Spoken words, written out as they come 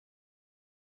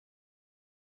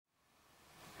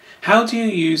How do you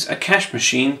use a cash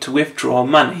machine to withdraw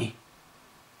money?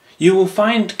 You will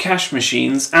find cash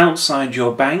machines outside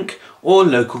your bank or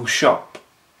local shop.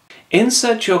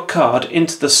 Insert your card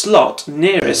into the slot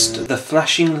nearest the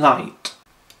flashing light.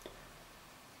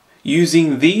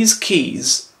 Using these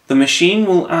keys, the machine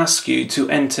will ask you to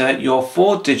enter your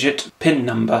 4-digit PIN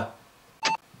number.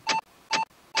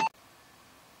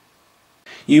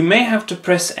 You may have to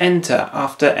press enter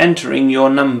after entering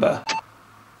your number.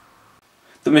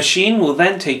 The machine will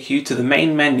then take you to the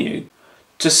main menu.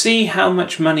 To see how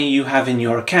much money you have in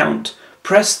your account,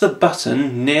 press the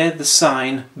button near the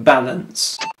sign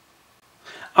Balance.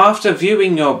 After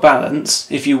viewing your balance,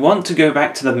 if you want to go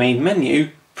back to the main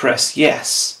menu, press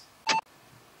Yes.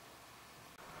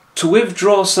 To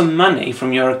withdraw some money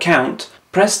from your account,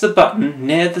 press the button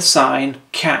near the sign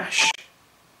Cash.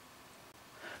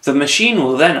 The machine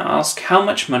will then ask how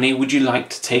much money would you like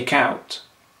to take out.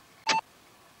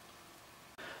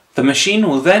 The machine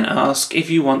will then ask if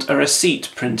you want a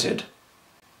receipt printed.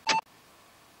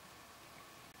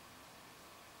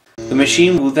 The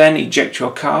machine will then eject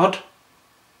your card,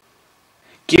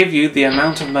 give you the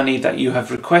amount of money that you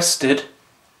have requested,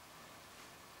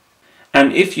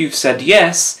 and if you've said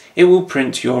yes, it will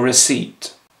print your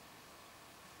receipt.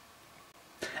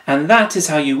 And that is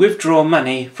how you withdraw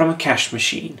money from a cash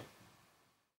machine.